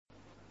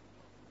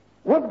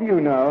What do you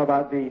know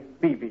about the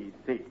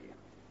BBC?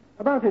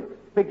 About its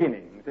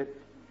beginnings, its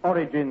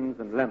origins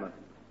and lemons?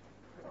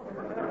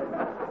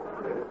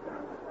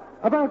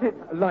 About its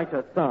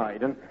lighter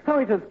side and how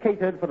it has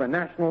catered for the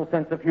national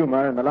sense of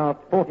humor in the last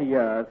 40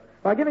 years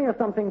by giving us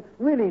something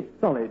really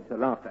solid to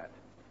laugh at.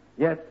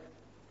 Yes,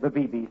 the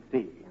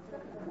BBC.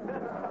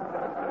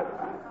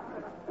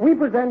 We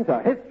present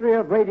a history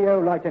of radio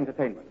light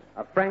entertainment,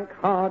 a frank,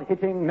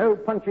 hard-hitting,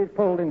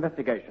 no-punches-pulled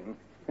investigation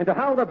into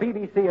how the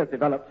BBC has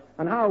developed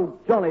and how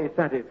jolly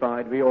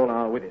satisfied we all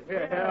are with it.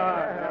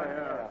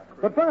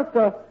 But first,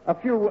 a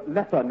few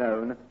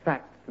lesser-known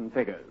facts and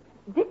figures.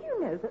 Did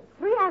you know that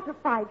 3 out of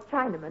 5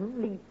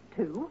 Chinamen leave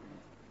 2?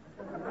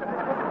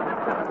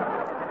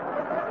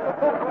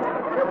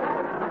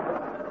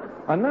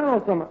 And now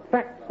some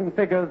facts and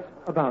figures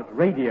about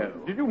radio.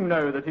 Did you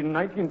know that in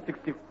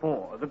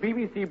 1964, the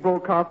BBC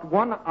broadcast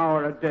 1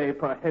 hour a day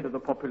per head of the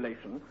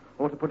population,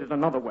 or to put it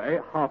another way,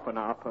 half an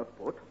hour per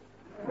foot?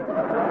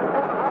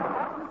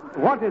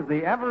 What is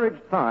the average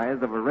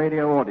size of a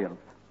radio audience?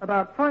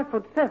 About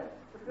 5'7".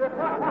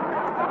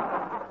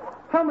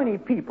 How many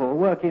people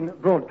work in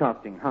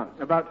broadcasting house?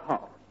 About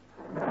half.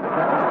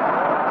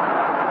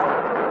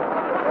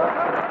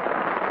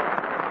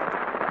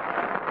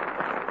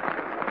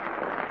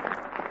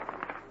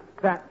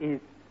 That is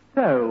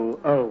so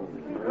old.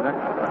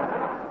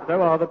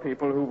 So are the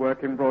people who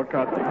work in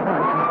broadcasting.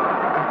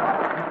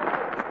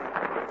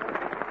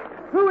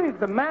 Who is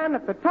the man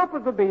at the top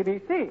of the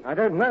BBC? I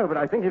don't know, but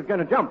I think he's going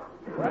to jump.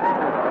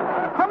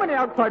 How many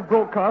outside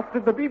broadcasts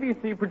did the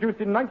BBC produce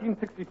in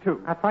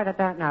 1962? I'm afraid I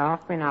don't know.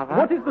 Ask me another.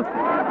 What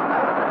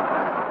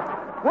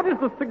is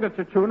the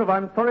signature tune of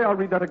I'm Sorry, I'll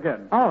Read That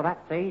Again? Oh,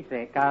 that's easy.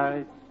 It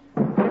goes...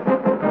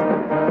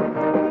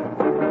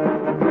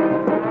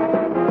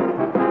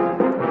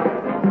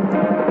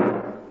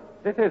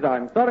 This is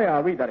I'm Sorry,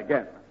 I'll Read That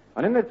Again.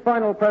 And in this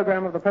final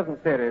program of the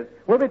present series,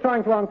 we'll be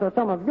trying to answer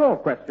some of your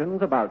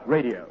questions about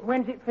radio.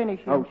 When's it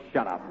finishing? Oh,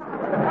 shut up.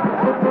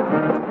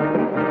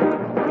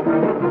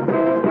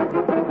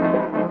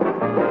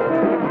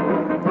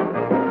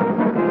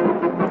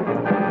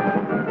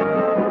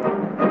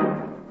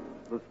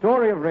 The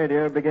story of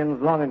radio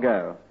begins long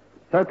ago.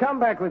 So come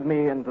back with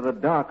me into the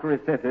dark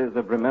recesses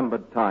of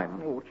remembered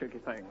time. Oh, cheeky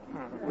thing.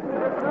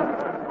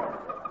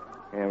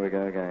 Here we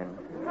go again.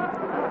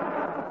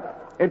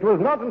 It was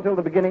not until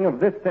the beginning of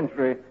this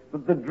century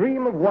that the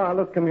dream of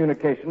wireless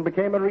communication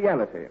became a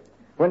reality,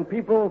 when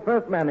people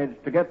first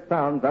managed to get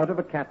sounds out of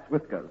a cat's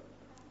whiskers.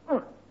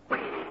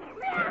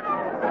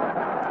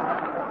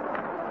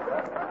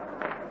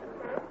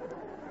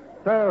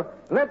 So,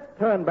 let's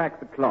turn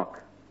back the clock.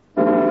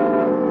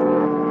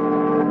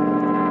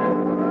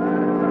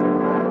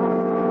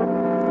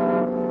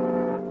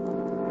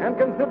 And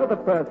consider the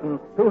person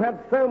who had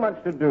so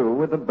much to do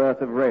with the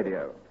birth of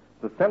radio,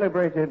 the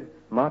celebrated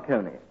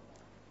Marconi.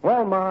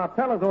 Well, Ma,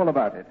 tell us all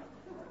about it.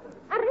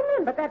 I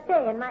remember that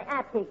day in my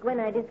attic when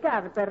I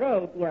discovered the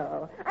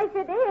radio. I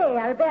said, "Hey,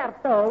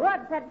 Alberto,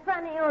 what's that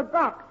funny old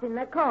box in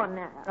the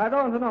corner?" I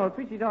don't know.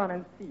 Switch it on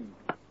and see.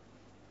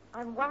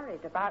 I'm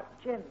worried about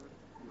Jim.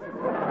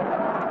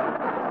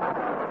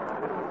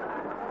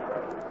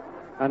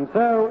 And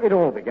so it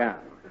all began.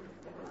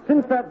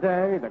 Since that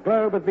day, the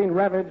globe has been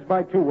ravaged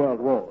by 2 world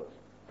wars.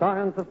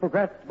 Science has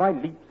progressed by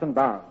leaps and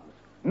bounds.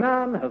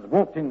 Man has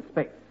walked in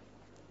space.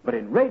 But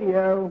in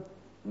radio,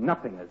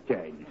 nothing has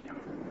changed.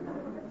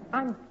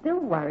 I'm still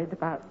worried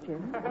about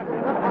Jim.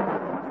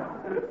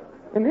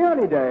 In the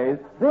early days,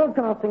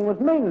 broadcasting was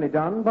mainly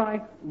done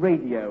by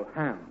radio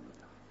hands.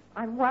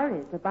 I'm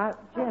worried about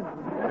Jim.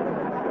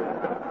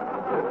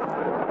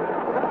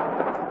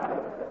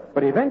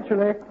 But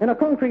eventually, in a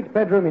concrete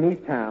bedroom in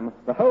East Ham,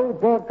 the whole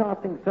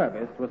broadcasting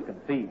service was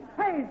conceived.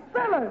 Hey,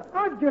 fellas,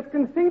 I've just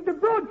conceived a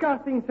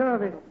broadcasting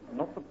service. I'm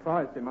not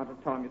surprised the amount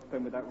of time you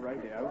spend with that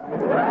radio.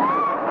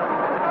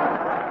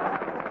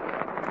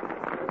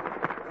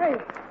 Hey,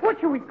 what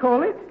shall we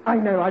call it? I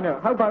know.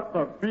 How about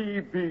the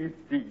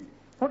BBC?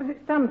 What does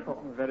it stand for?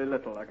 Very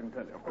little, I can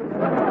tell you.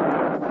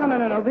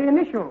 No, the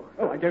initials.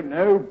 Oh, I don't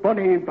know.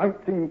 Bonnie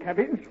Bouncing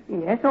Cabbage?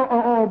 Yes,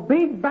 or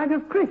Big Bag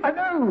of Crisps. I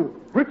know.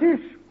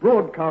 British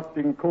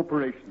Broadcasting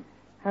Corporation.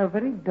 How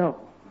very dull.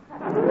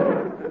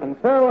 And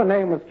so a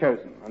name was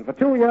chosen. And for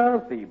 2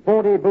 years, the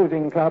Bawdy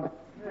Boozing Club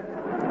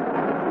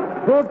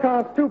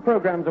broadcast 2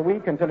 programs a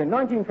week until in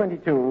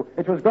 1922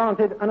 it was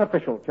granted an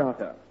official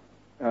charter,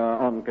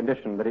 on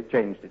condition that it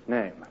changed its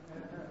name.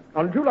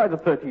 On July the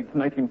 13th,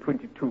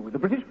 1922, the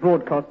British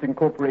Broadcasting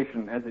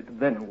Corporation, as it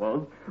then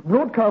was,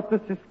 broadcast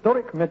this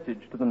historic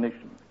message to the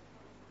nation.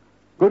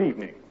 Good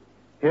evening.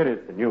 Here is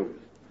the news.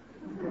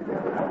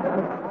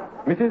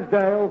 Mrs.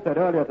 Dale said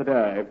earlier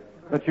today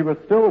that she was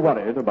still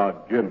worried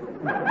about Jim.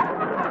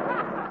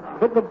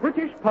 But the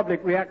British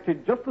public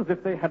reacted just as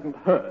if they hadn't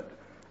heard,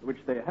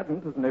 which they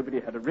hadn't, as nobody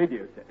had a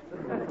radio set.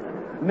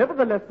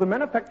 Nevertheless, the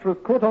manufacturers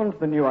caught on to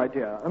the new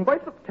idea, and by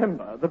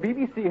September, the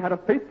BBC had a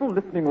faithful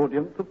listening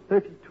audience of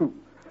 32.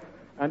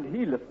 And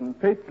he listened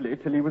faithfully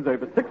till he was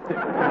over 60.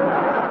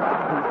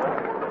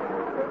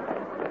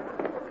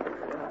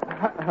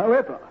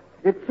 However,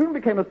 It soon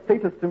became a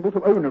status symbol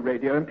to own a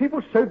radio, and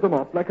people showed them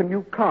off like a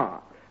new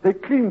car. They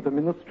cleaned them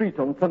in the street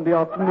on Sunday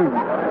afternoon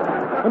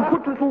and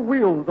put little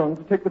wheels on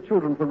to take the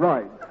children for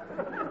rides.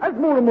 As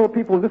more and more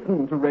people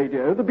listened to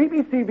radio, the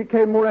BBC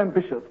became more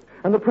ambitious,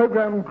 and the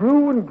program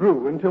grew and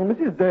grew until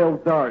Mrs. Dale's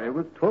diary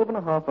was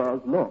 12.5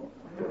 hours long.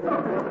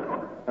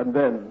 And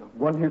then,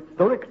 one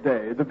historic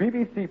day, the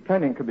BBC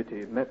Planning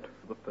Committee met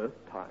for the first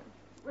time.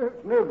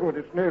 It's no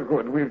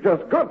good. We've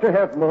just got to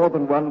have more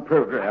than one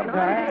program.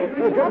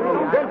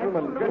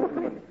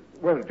 Gentlemen.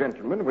 Well,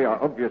 gentlemen, we are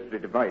obviously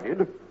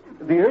divided.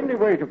 The only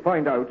way to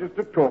find out is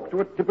to talk to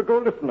a typical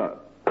listener.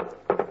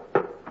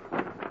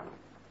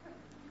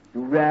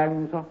 You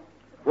rang, sir?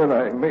 Well,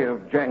 I may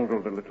have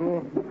jangled a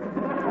little.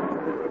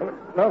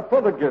 Now,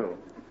 Father Gill,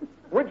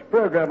 which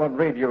program on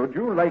radio do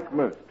you like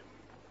most?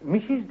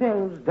 Mrs.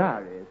 Dale's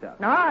diary, sir.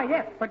 Ah,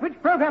 yes, but which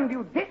program do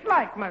you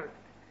dislike most?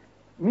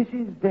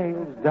 Mrs.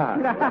 Dale's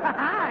diary.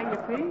 You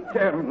see?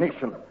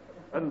 Damnation.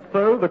 And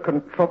so the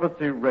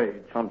controversy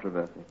raged.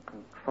 Controversy.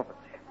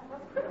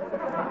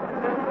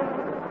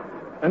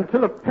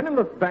 Until a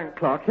penniless bank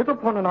clerk hit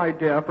upon an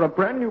idea for a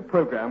brand new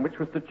program which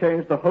was to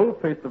change the whole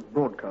face of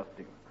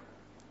broadcasting.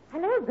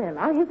 Hello, Bill.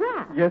 Are you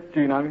there? Yes,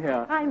 Jean, I'm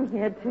here. I'm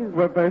here, too.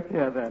 We're both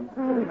here, then.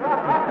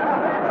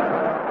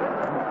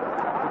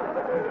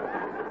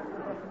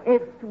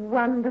 It's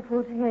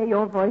wonderful to hear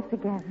your voice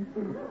again.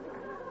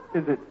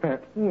 Is it,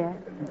 Pet? Yes.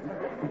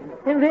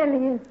 It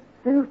really is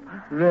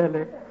super.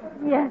 Really?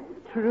 Yes,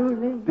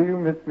 truly. Do you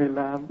miss me,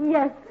 Lamb?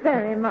 Yes,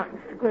 very much,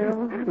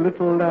 Squirrel.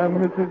 Little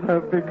Lamb misses her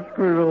big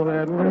squirrel,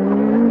 then.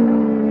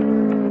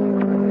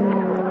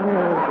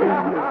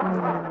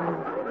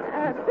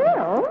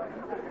 Bill?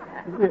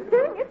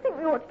 Don't you think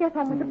we ought to get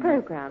on with the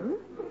program?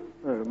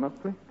 Oh, must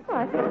we? Oh,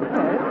 I think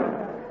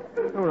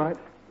so. All right.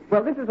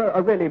 Well, this is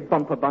a really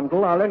bumper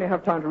bundle. I'll only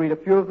have time to read a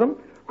few of them.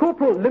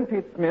 Corporal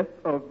Limpy Smith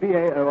of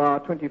VAOR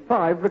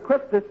 25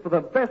 requests this for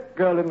the best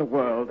girl in the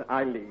world,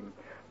 Eileen.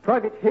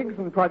 Private Higgs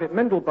and Private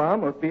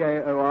Mendelbaum of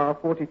VAOR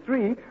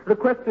 43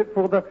 request it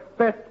for the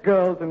best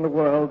girls in the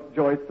world,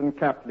 Joyce and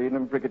Kathleen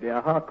and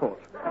Brigadier Harcourt.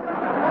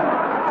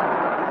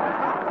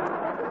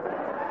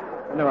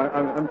 No,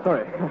 I'm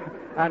sorry.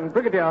 And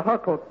Brigadier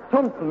Harcourt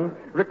Thompson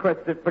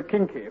requests it for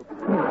Kinky.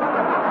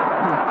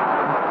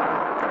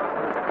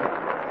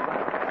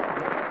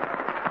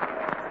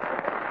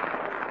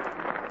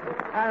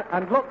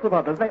 And lots of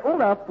others. They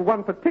all ask for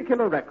one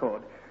particular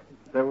record,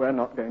 so we're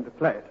not going to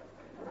play it.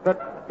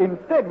 But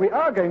instead, we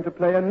are going to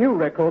play a new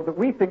record that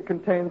we think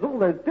contains all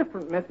those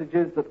different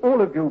messages that all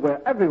of you,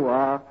 wherever you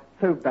are,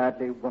 so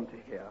badly want to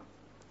hear.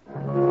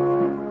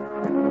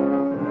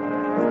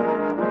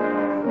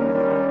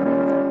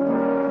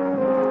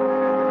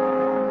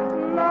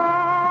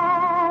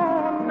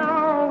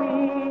 Now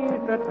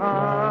is the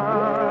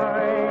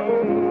time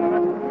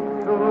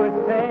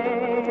to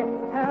say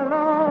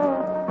hello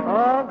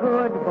or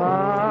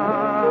goodbye.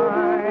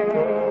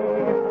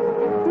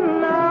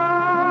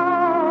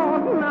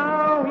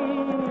 Now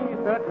is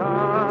the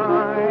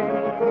time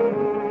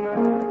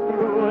to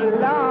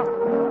laugh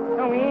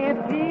with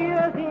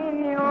tears in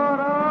your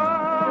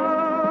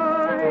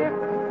eyes,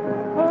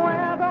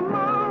 where the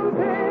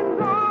mountains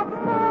of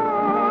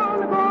mourn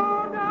go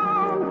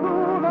down to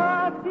the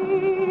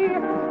sea.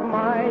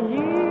 My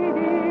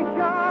Yiddish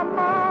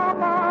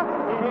mama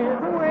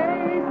is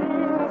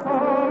waiting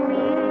for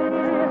me.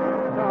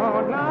 So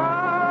now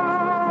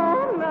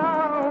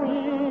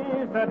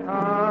is the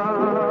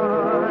time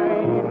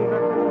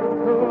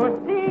to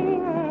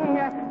sing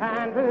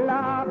and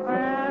laugh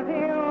as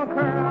you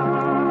cry.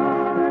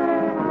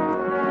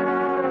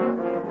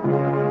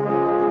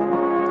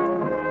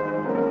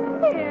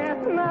 Yes,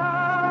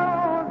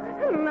 now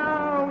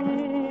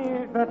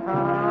is the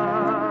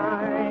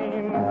time.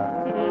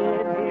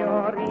 If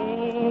you're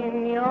in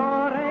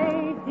your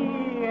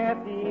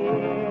 80th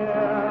year,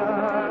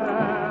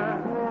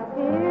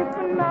 if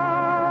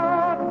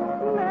not,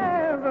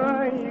 never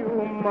you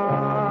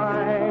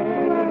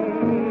mind.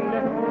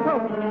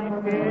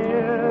 We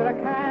still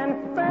can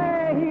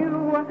spare you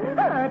a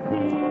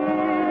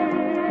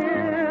tear.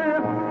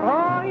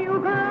 All you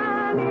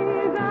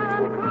grannies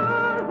and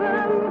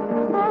cousins,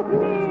 both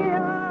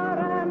near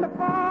and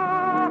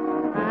far,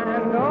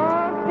 and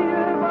all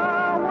silver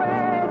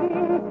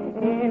weddings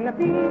in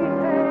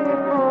pieces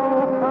so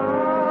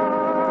far.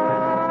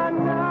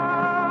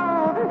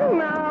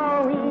 Now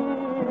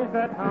is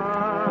the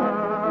time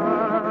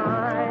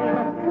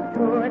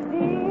to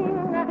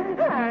sing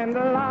and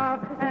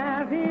laugh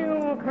as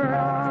you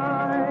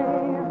cry.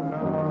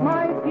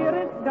 My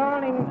dearest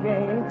darling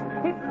Jane,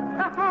 it's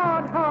a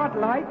hard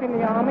life in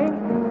the army,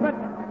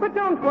 but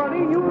don't worry,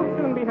 you'll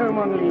soon be home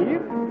on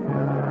leave.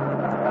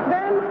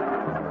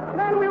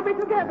 Then we'll be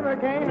together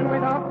again, and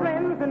with our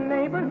friends and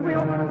neighbors,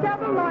 we'll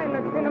gather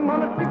lilacs in a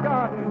monastery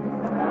garden.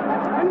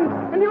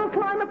 And you'll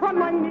climb upon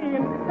my knee,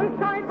 and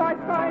side by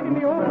side in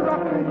the old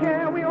rocking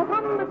chair, we'll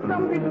hum the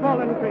Stumpy's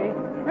voluntary,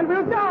 and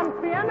we'll dance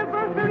the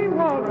anniversary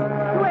waltz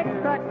to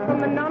extracts from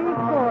the nun's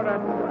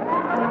chorus.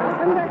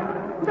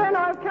 Then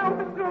I'll count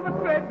the silver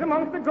threads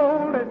amongst the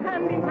gold as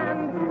hand in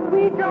hand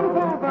we jump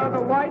over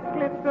the white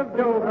cliffs of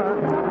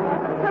Dover.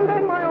 And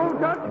then my old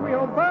Dutch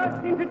will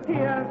burst into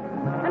tears.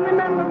 And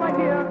remember, my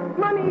dear,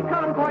 money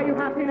can't buy you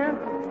happiness.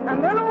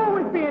 And they'll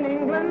always be in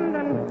England.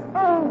 And,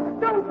 oh,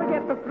 don't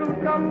forget the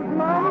fruit gums,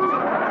 Mum.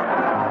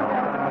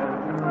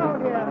 Oh,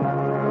 dear.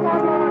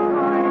 One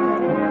more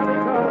time. Here we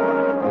go.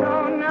 So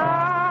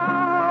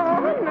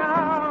now we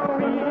cry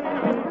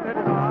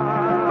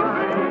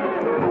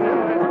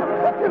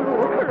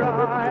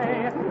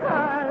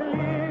a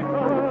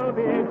little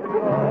bit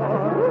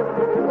more.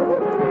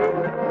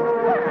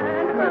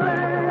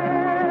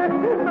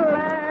 And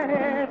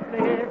bless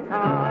this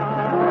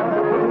house.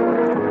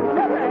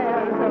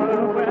 There's a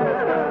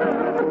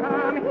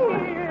welcome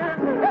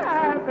here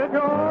at the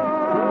door.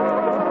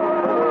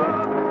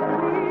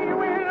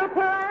 We will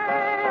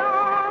play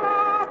all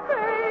our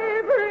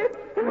favorites,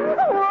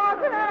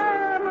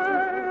 whatever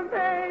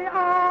they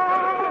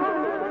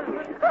are.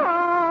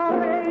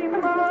 Ave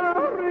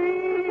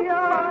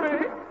Maria,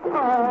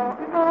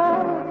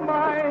 oh,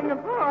 mine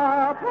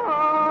Papa.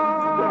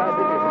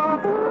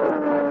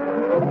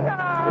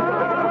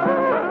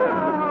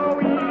 Now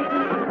we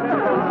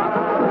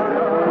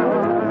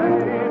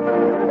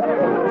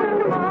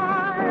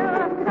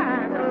smile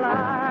and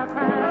laugh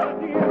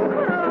as you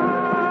cry.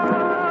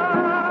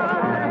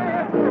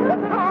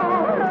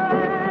 Oh,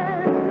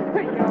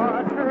 let your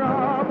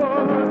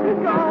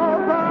troubles go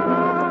by.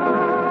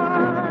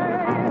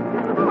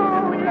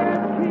 Oh,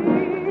 yes,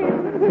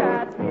 keep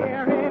that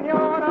tear in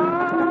your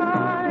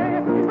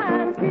eye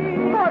and keep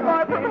and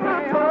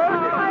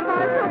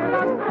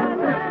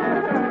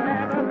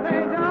never say die. And let the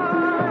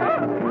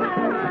clouds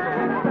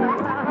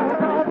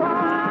go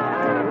by.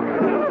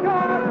 Your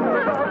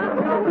troubles go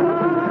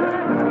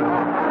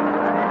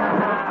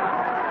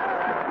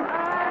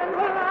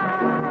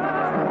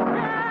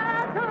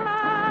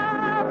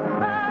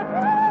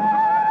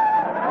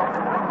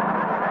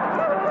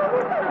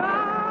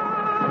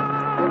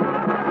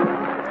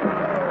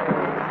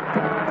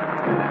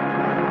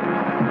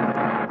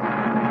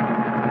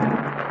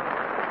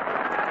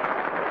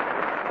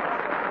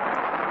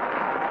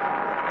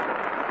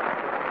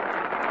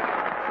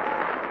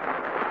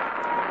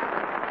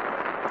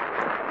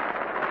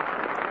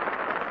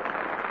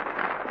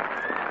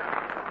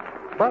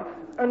But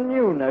a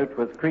new note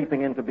was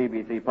creeping into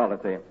BBC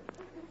policy.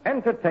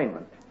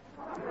 Entertainment.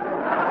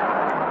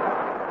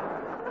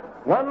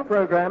 One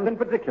program in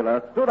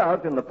particular stood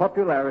out in the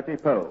popularity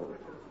polls.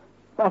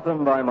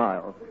 Bottom by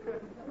miles.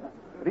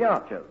 The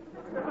Archers.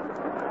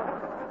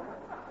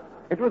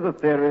 It was a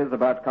series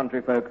about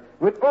country folk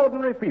with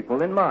ordinary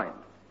people in mind.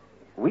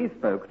 We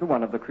spoke to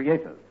one of the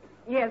creators.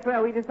 Yes,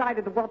 well, we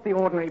decided that what the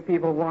ordinary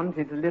people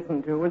wanted to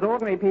listen to was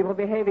ordinary people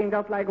behaving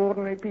just like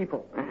ordinary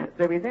people.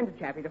 So we sent a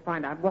chappie to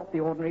find out what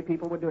the ordinary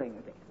people were doing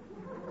with it.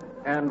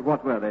 And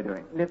what were they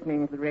doing?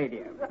 Listening to the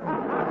radio.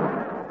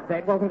 So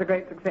it wasn't a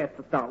great success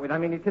to start with. I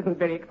mean, it isn't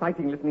very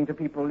exciting listening to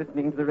people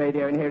listening to the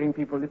radio and hearing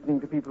people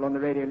listening to people on the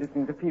radio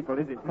listening to people,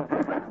 is it?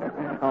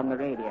 On the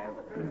radio.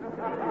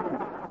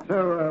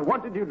 So,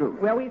 what did you do?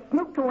 Well, we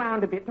snooped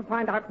around a bit to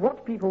find out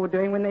what people were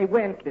doing when they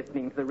weren't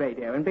listening to the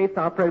radio and based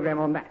our program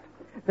on that.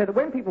 So that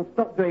when people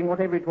stopped doing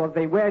whatever it was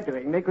they were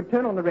doing, they could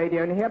turn on the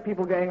radio and hear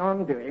people going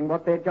on doing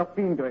what they'd just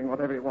been doing,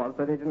 whatever it was,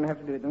 so they didn't have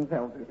to do it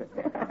themselves.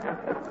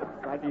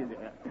 Quite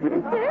easier.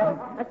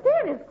 Well, a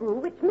series grew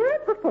which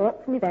mirrored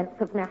reports and events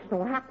of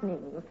national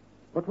happenings.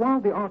 But while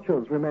the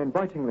Archers remain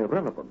bitingly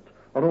relevant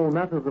on all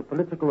matters of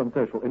political and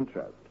social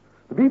interest,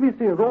 the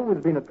BBC has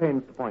always been at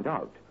pains to point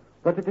out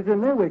that it is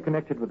in no way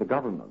connected with the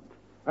government,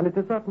 and it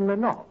is certainly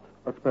not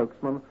a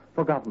spokesman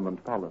for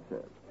government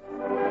policies.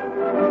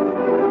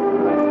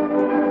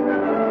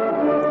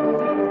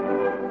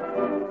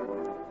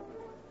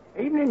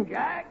 Evening,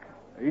 Jack.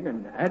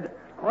 Evening, Ned.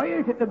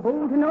 Quiet at the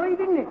ball tonight,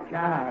 isn't it?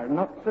 Ah,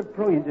 not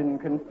surprising,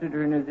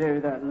 considering as how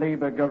that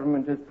Labour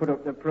government has put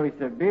up the price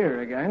of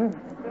beer again.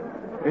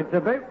 It's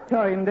about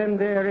time them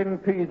there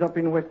MPs up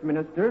in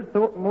Westminster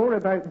thought more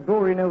about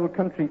boring old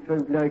country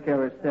folk like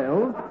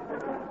ourselves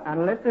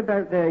and less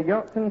about their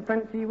yachts and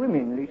fancy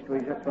women,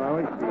 leastways that's how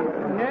I see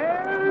it.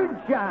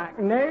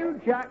 No,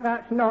 Jack,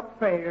 that's not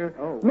fair.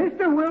 Oh.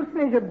 Mr.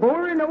 Wilson is a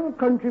boring old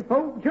country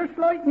folk just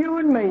like you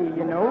and me,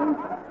 you know.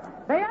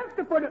 They have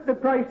to put up the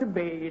price of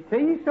beer, you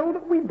see, so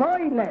that we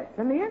buy less.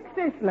 And the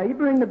excess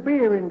labour in the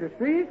beer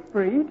industry is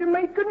free to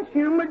make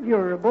consumer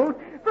durables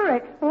for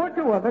export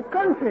to other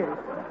countries.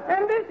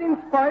 And this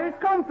inspires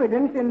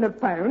confidence in the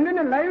pound and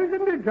allows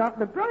them to drop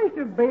the price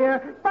of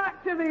beer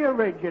back to the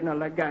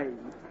original again.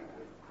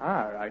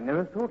 Ah, I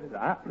never thought of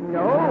that.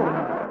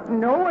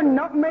 No, and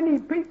not many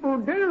people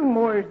do.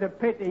 More's the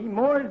pity.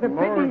 More's the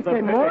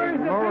pity.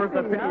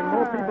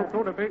 More people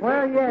thought of it.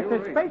 Well, yes,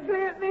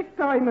 especially at this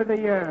time of the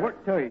year.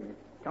 What time?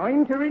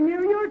 Time to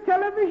renew your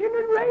television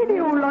and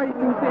radio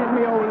licenses,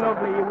 me old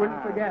lovely. You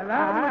wouldn't forget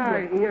that,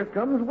 would you? Here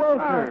comes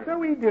Walter. So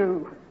we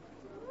do.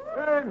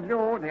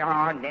 No,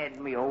 Ned,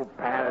 me old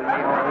pal,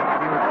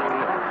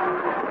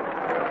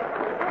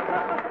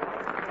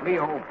 me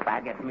old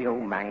faggot, me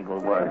old mangle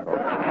world.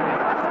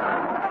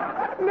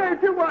 Now,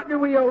 to what do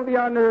we owe the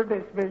honour of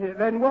this visit,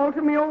 then,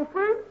 Walter, me old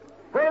friend?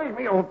 Well,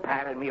 me old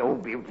pal, me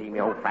old beauty, me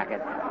old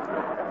faggot.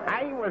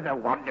 I was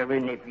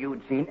a-wondering if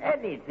you'd seen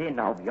anything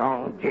of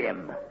young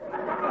Jim.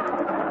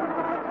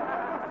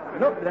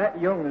 Not that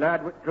young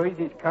lad what drives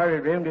his car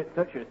around at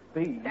such a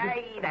speed.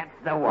 Aye, that's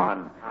the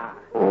one.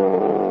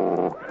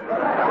 Oh.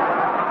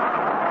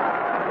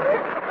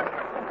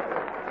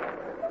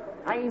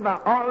 I've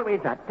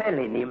always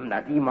a-telling him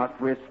that he must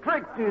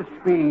restrict his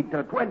speed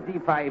to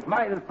 25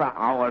 miles per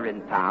hour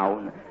in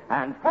town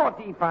and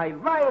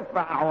 45 miles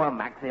per hour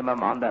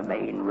maximum on the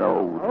main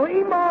road.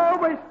 I'm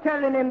always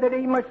telling him that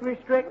he must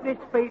restrict his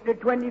speed to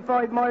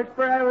 25 miles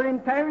per hour in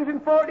towns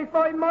and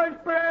 45 miles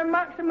per hour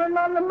maximum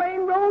on the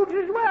main roads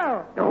as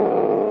well.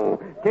 Oh,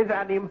 'tis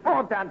an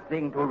important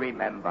thing to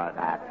remember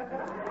that.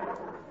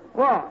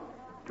 What?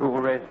 To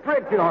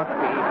restrict your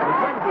speed to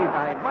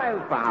 25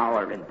 miles per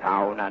hour in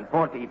town and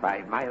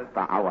 45 miles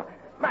per hour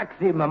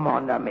maximum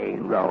on the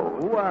main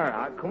road.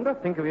 Well, come to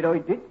think of it, I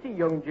did see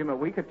young Jim a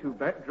week or two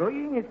back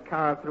driving his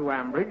car through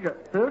Ambridge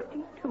at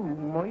 32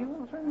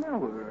 miles an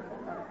hour.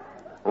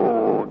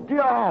 Oh,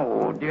 dear,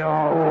 oh, dear,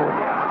 oh,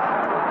 dear.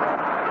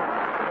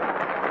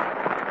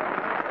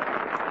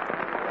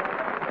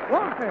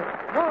 Walter,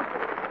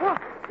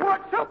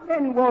 what's up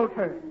then,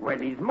 Walter? Well,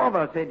 his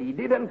mother said he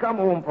didn't come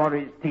home for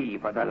his tea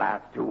for the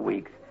last 2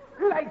 weeks,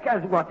 like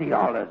as what he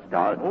always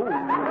does. Oh,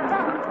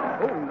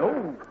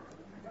 no.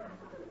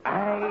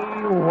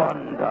 I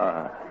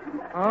wonder.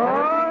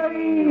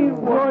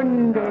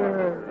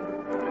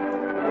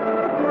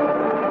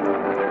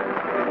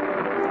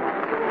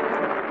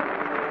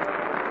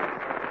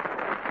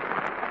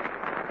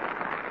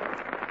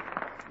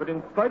 But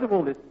in spite of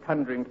all this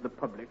pandering to the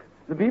public,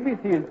 the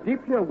BBC is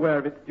deeply aware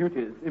of its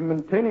duties in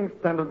maintaining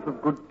standards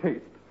of good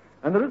taste.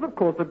 And there is, of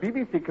course, a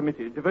BBC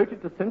committee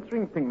devoted to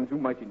censoring things you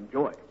might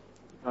enjoy.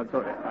 I'm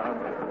sorry.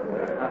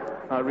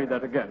 I'll read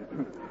that again.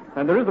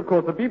 And there is, of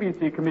course, a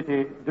BBC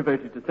committee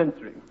devoted to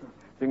censoring.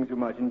 Things you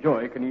might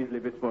enjoy can easily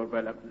be spoiled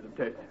by lapses of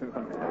taste.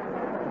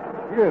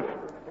 Yes,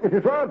 it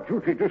is our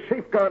duty to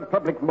safeguard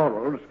public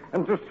morals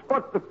and to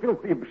spot the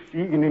filthy,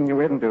 obscene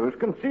innuendos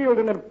concealed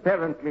in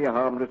apparently a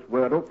harmless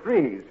word or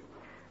phrase.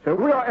 So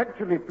we are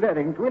actually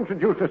planning to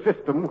introduce a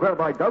system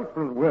whereby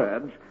doubtful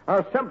words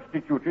are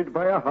substituted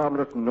by a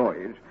harmless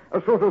noise,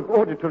 a sort of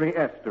auditory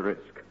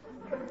asterisk.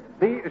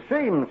 The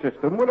same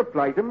system will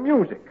apply to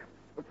music.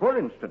 For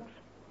instance...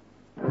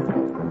 And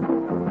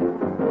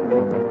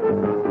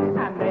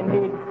then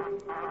he'd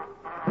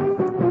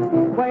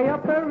way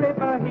up the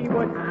river he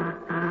would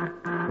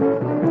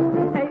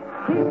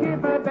he'd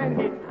give her then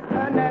he'd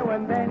now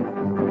and then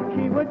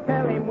she would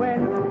tell him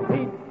when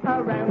he'd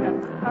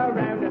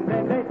around and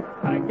then they'd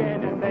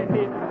again and then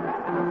he'd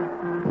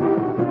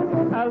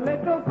a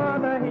little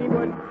further he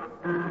would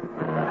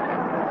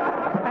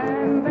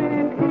and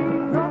then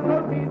he'd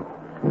drop he'd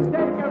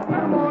take a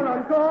few more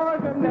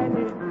encores and then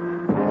he'd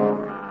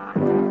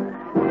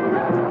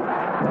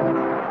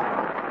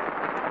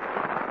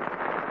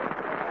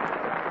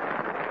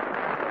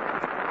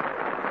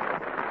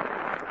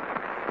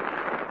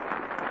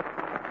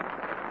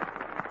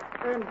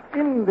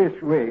In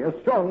this way, a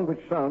song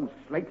which sounds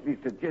slightly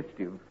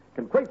suggestive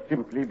can quite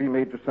simply be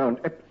made to sound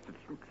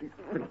absolutely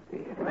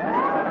filthy.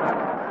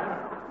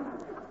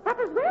 But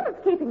as well as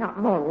keeping up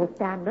moral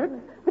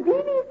standards, the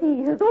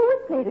BBC has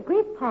always played a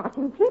great part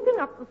in keeping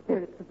up the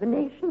spirits of the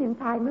nation in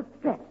time of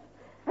stress.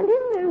 And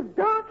in those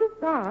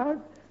darkest hours,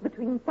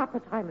 between supper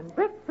time and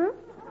breakfast,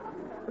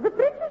 the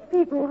British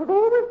people have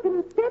always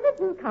been steadied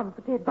and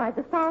comforted by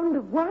the sound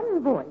of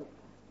one voice.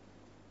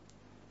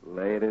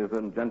 Ladies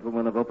and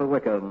gentlemen of Upper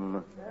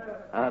Wickham,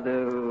 how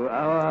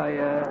are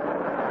you?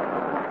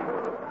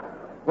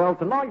 Well,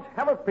 tonight,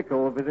 Hannah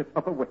Pickle visits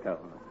Upper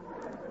Wickham.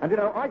 And, you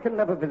know, I can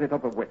never visit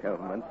Upper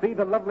Wickham and see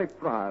the lovely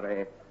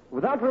Priory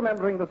without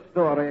remembering the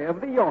story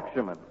of the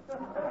Yorkshireman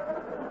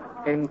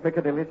in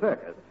Piccadilly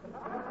Circus,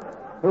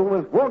 who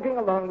was walking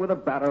along with a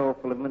barrow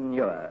full of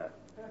manure.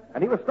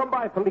 And he was stopped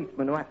by a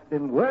policeman who asked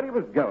him where he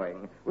was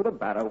going with a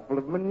barrow full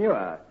of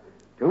manure.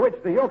 To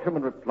which the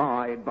Yorkshireman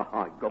replied,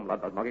 "By gum,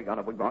 lad, there's monkey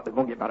gonna be brought the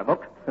monkey about a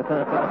book."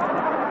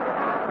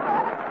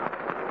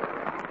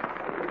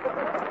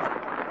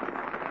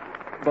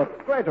 But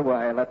straight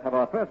away, let's have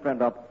our first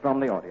friend up from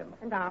the audience.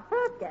 And our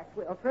first guest,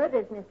 Wilfred,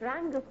 is Mr.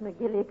 Angus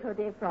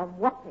McGillicuddy from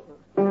Wapping.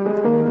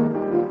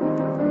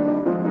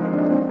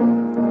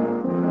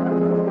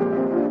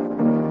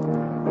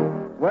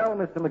 Well,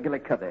 Mr.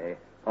 McGillicuddy,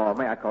 or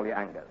may I call you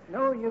Angus?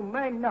 no, you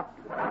may not.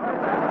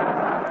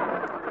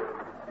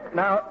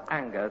 Now,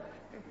 Angus,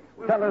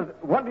 tell us,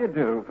 what do you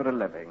do for a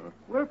living?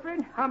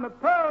 Wilfred, I'm a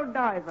pearl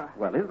diver.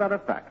 Well, is that a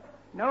fact?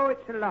 No,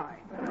 it's a lie.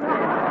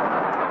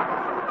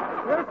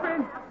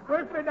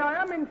 Wilfred, I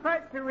am in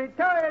fact a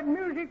retired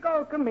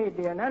musical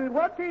comedian, and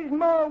what is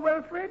more,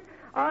 Wilfred,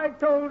 I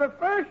told the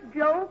first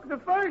joke,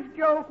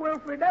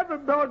 Wilfred, ever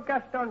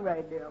broadcast on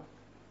radio.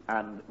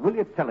 And will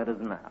you tell it us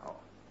now?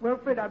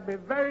 Wilfred, I'd be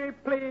very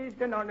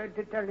pleased and honored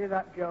to tell you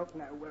that joke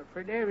now,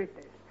 Wilfred. Here it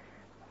is.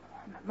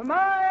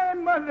 My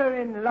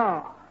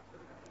mother-in-law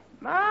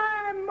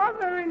My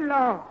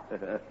mother-in-law,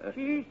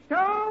 she's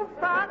so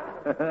fat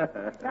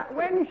that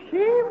when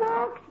she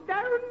walks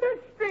down the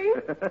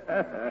street,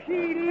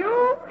 she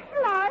looks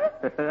like...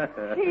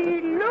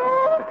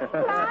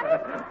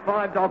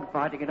 5 dogs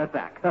fighting in a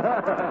sack.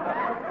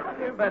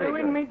 You've Very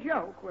ruined good. me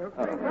joke,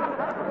 Wilfred.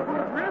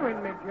 You've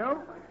ruined me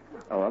joke.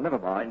 Oh, well, never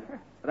mind.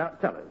 Now,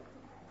 tell us,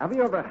 have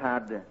you ever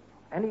had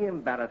any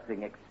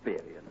embarrassing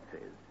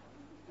experiences?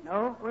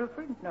 No,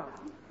 Wilfred, no.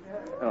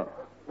 Oh.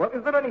 Well,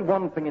 is there any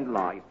one thing in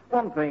life,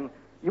 one thing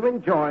you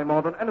enjoy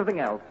more than anything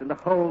else in the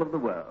whole of the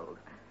world?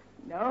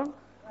 No?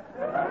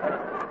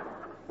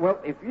 Well,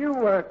 if you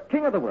were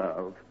king of the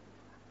world,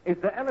 is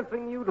there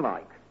anything you'd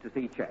like to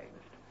see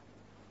changed?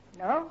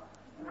 No?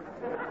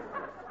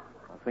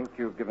 I think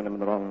you've given him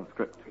the wrong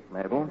script,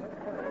 Mabel.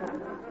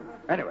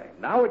 Anyway,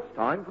 now it's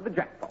time for the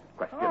jackpot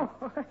question. Oh.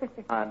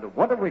 And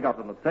what have we got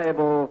on the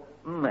table,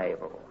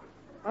 Mabel?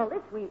 Well,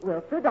 this week,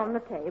 Wilfred, on the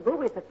table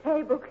with a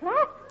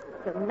tablecloth,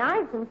 some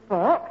knives and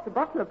forks, a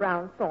bottle of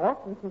brown sauce,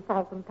 and some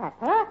salt and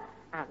pepper,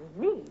 and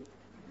me.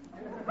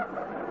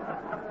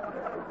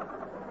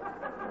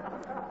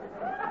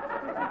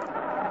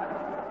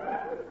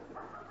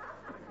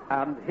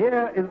 And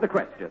here is the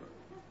question.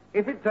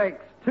 If it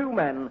takes 2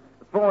 men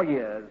 4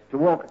 years to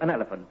walk an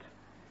elephant,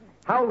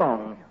 how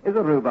long is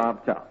a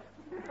rhubarb tart?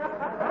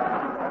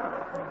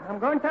 I'm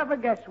going to have a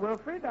guess,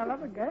 Wilfred. I'll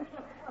have a guess.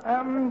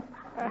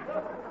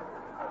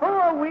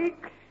 4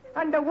 weeks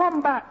and a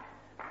wombat.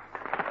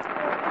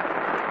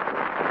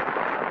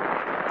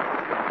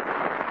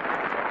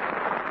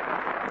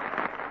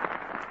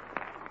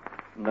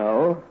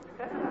 No.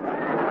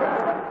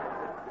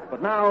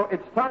 But now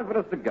it's time for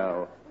us to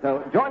go.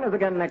 So join us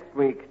again next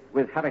week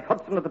with Harry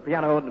Hudson at the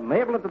piano and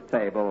Mabel at the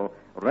table,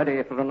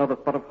 ready for another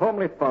spot of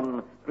homely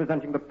fun,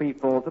 presenting the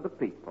people to the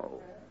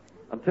people.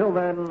 Until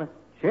then,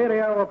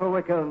 cheerio, Upper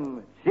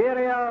Wickham.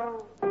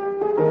 Cheerio.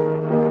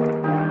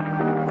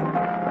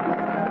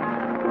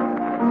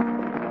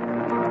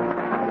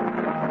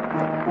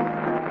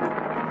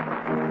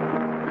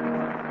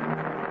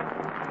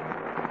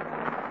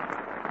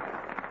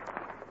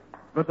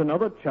 But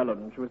another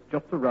challenge was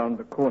just around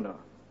the corner.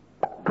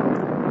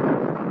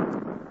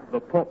 The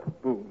pop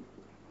boom.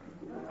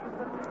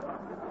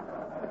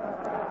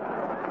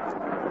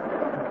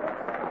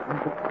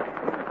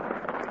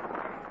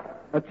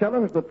 A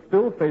challenge that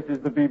still faces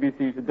the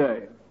BBC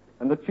today,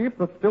 and the chiefs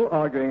are still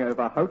arguing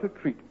over how to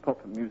treat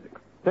pop music.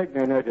 Take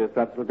no notice,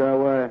 that will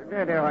go away.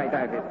 No, I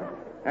doubt it.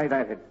 I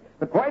doubt it.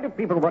 But why do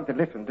people want to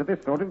listen to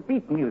this sort of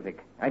beat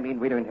music? I mean,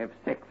 we don't have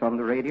sex on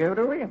the radio,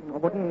 do we? I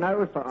wouldn't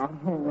know, sir.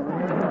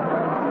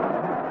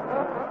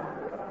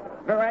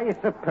 So I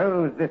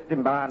suppose this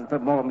demand for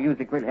more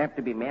music will have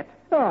to be met.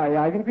 Oh,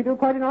 I think we do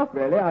quite enough,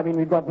 really. I mean,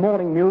 we've got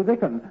morning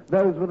music, and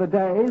those were the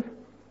days.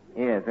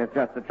 Yes, that's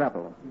just the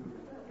trouble.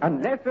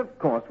 Unless, of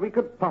course, we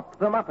could pop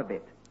them up a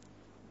bit.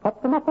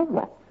 Pop them up a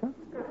what, sir?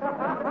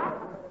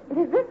 It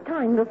is this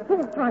kind of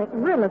forthright,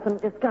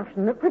 relevant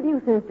discussion that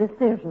produces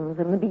decisions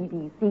in the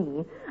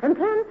BBC, and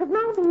plans have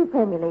now been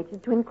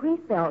formulated to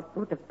increase the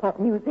output of pop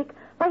music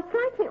by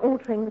slightly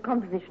altering the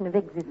composition of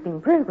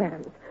existing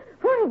programs.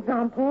 For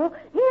example,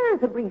 here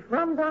is a brief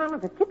rundown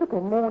of a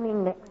typical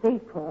morning next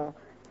April.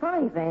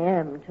 5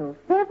 a.m. till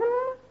 7.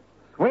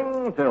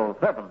 Swing till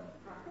 7.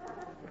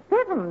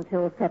 7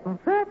 till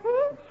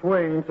 7:30.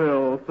 Swing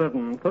till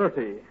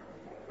 7:30.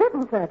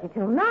 7:30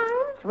 till 9.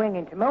 Swing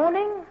into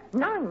morning.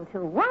 9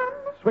 till 1.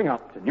 Swing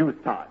up to news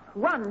time.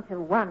 1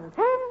 till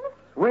 1:10.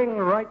 Swing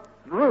right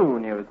through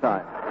news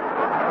time.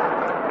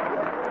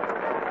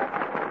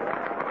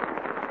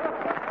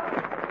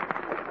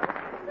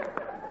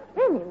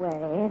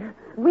 Anyway,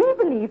 we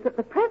believe that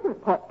the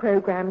present pop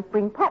programs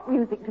bring pop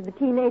music to the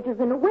teenagers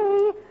in a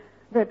way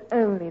that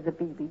only the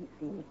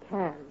BBC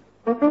can.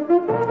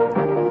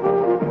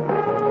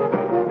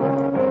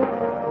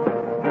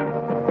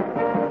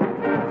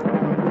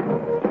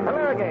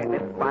 Hello again.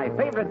 It's my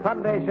favorite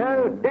Sunday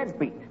show,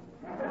 Deadbeat.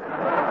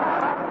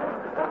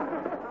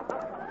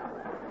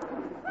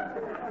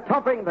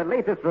 Topping the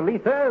latest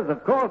releases,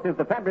 of course, is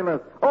the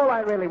fabulous All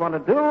I Really Want to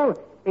Do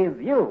Is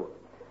You.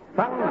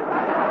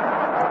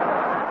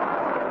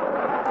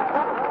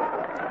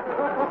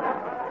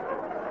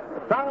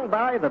 Sung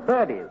by the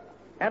Birdies.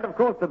 And, of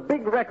course, the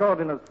big record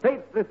in the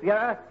States this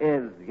year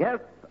is, yes,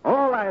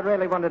 All I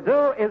Really Want to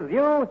Do Is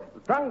You,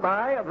 sung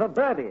by the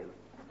Birdies.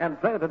 And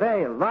so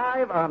today,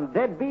 live on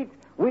Deadbeat,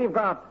 we've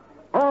got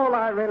All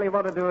I Really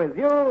Want to Do Is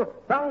You,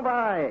 sung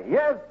by,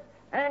 yes,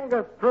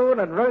 Angus Prune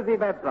and Rosie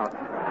Bedrock.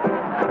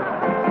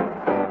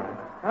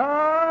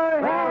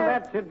 Well,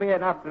 that should be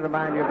enough to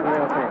remind you of the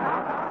real thing.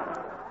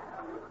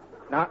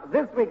 Now,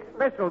 this week's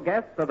special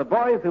guests are the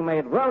boys who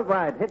made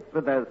worldwide hits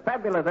with those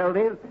fabulous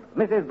oldies.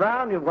 Mrs.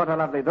 Brown, You've Got a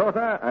Lovely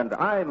Daughter, and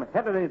I'm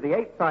Henry the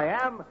Eighth I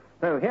Am.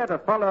 So here to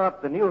follow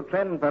up the new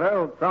trend for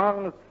old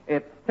songs,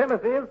 it's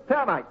Timothy's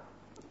Termites.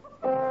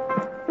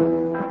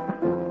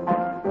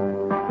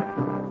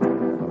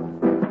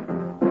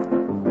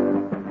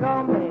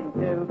 Come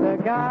into the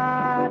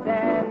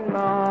garden,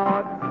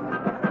 Maud,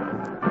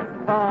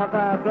 for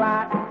the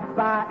black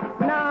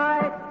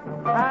night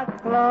has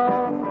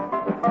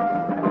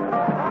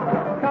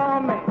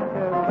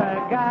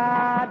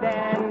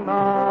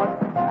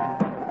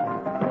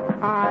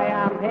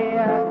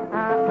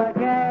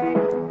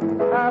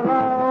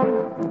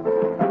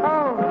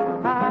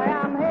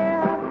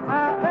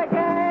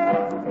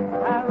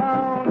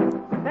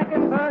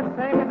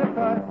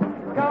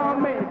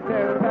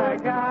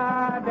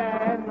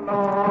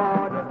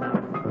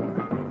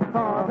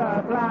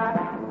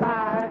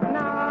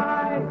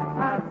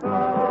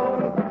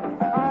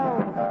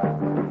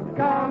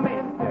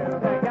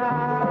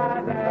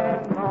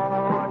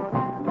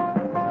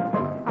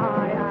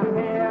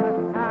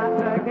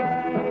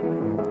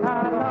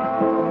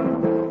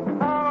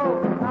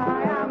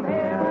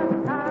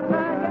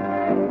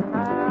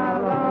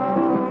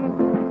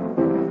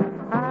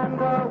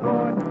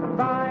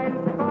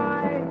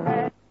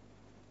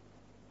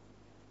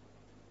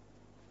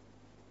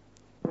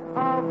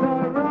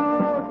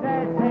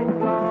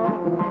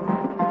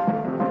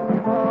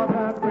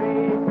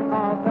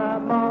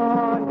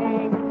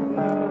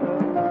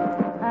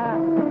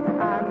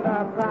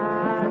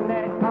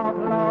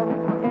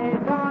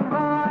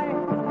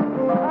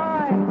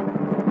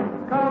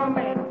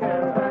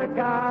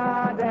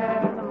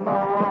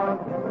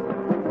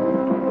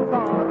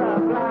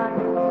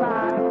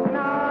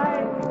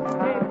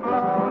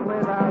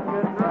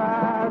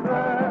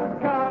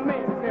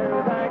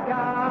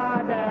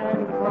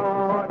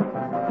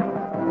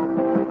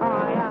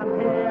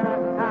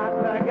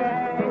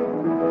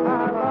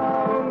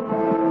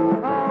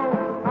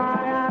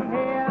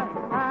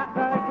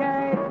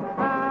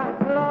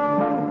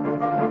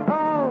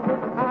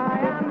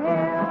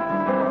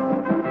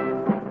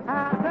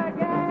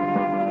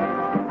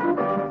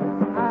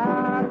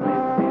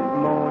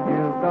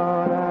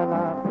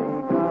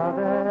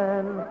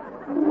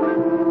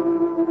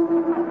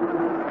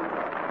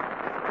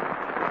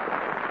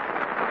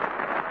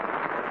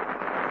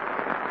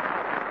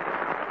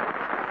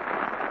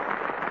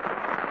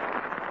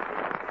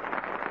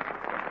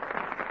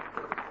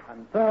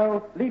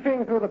So,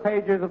 leafing through the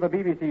pages of the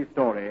BBC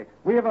story,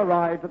 we have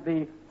arrived at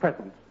the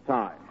present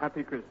time.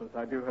 Happy Christmas.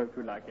 I do hope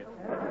you like it.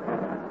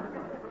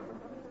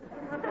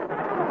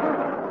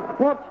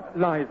 What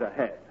lies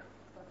ahead?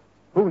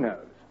 Who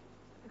knows?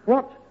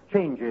 What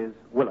changes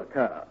will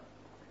occur?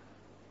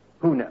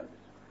 Who knows?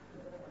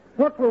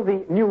 What will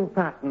the new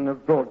pattern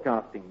of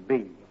broadcasting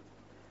be?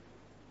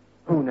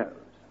 Who knows?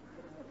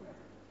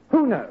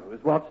 Who knows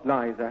what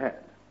lies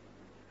ahead?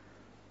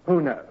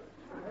 Who knows?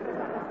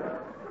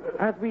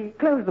 As we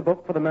close the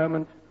book for the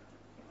moment,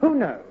 who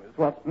knows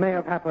what may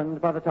have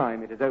happened by the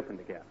time it is opened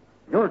again?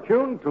 You're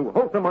tuned to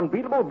wholesome,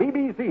 unbeatable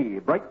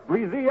BBC, bright,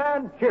 breezy,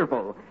 and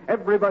cheerful.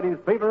 Everybody's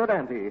favorite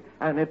auntie,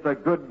 and it's a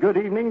good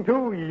evening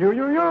to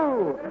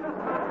you.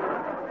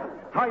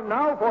 Time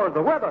now for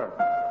the weather.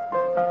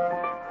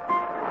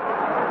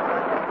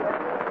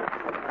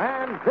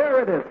 And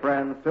there it is,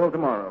 friends, till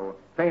tomorrow.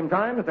 Same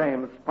time,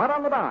 same spot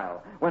on the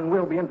dial, when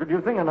we'll be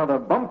introducing another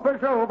bumper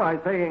show by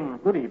saying,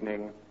 Good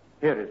evening.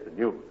 Here is the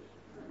news.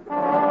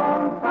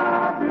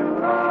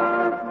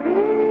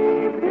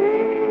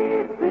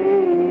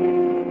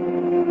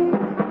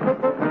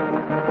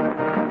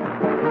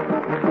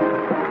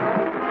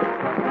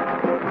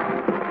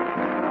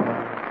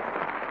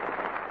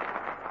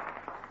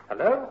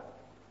 Hello?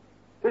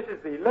 This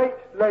is the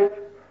Late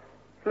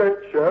Float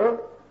Show.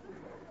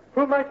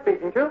 Who am I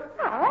speaking to? Oh,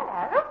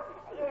 hello.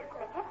 It's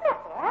Mrs.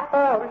 Smith here.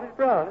 Oh, Mrs.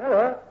 Brown.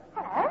 Hello.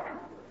 Hello.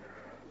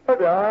 Oh,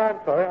 dear, I'm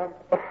sorry.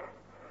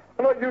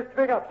 I'm not used to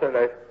being up so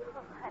late.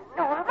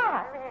 Nor am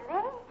I,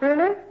 really.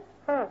 Really?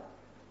 Oh.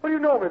 What do you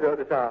normally do at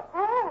this hour?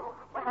 Oh,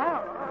 well,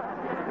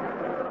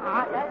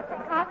 I don't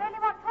think I really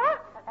want to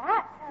answer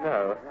that.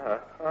 No.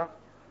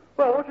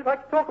 Well, what would you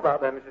like to talk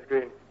about then, Mrs.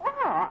 Green? Well,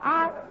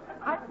 I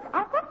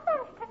just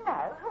wanted to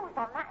know who was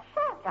on that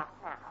show just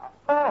now.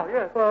 Oh,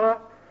 yes,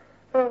 well,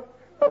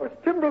 that was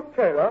Tim Brooke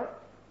Taylor,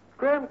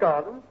 Graham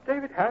Garden,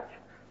 David Hatch,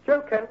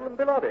 Joe Kendall, and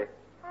Bill Oddie.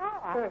 Oh,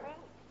 I Yes.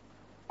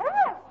 see. Who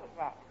else is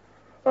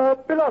there?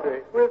 Bill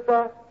Oddie with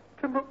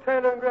Tim Brooke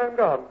Taylor and Graham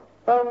Garden.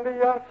 And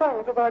the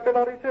songs are by Bill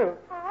Oddie, too.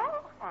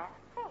 Oh, I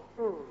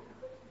see.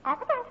 Are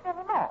there going to be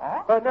any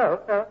more?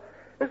 No.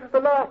 This is the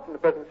last in the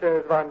present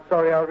series of I'm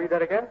Sorry, I'll Read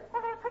That Again.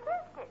 Well, who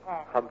produced it then?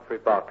 Humphrey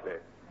Barclay.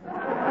 Oh,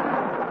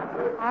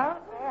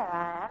 dear,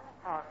 I am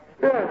sorry.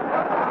 Yes.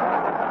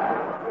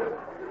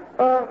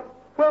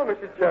 Well,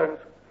 Mrs. Jones,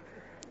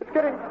 it's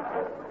getting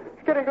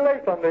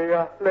late on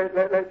the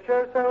late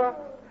show, so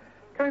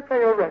can we play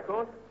your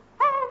record?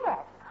 Oh, yes.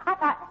 I'd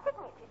like the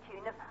signature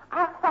tune of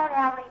I'm Sorry,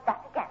 I'll Read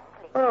That Again,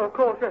 please. Oh, of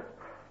course, yes.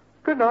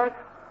 Good night.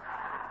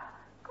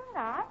 Good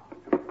night.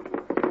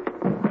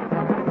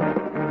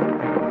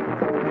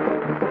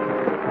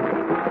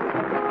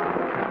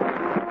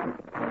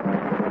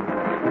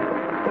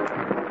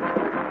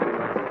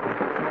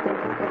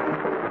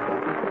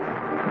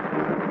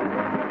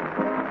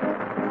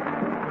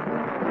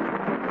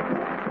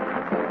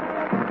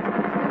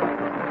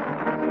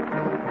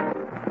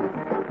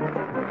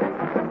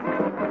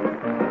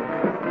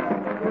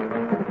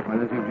 Well,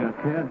 as you've just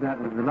heard,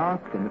 that was the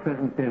last in the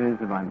present series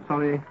of I'm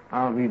Sorry,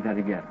 I'll Read That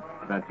Again.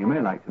 But you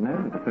may like to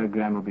know that the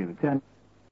program will be returned.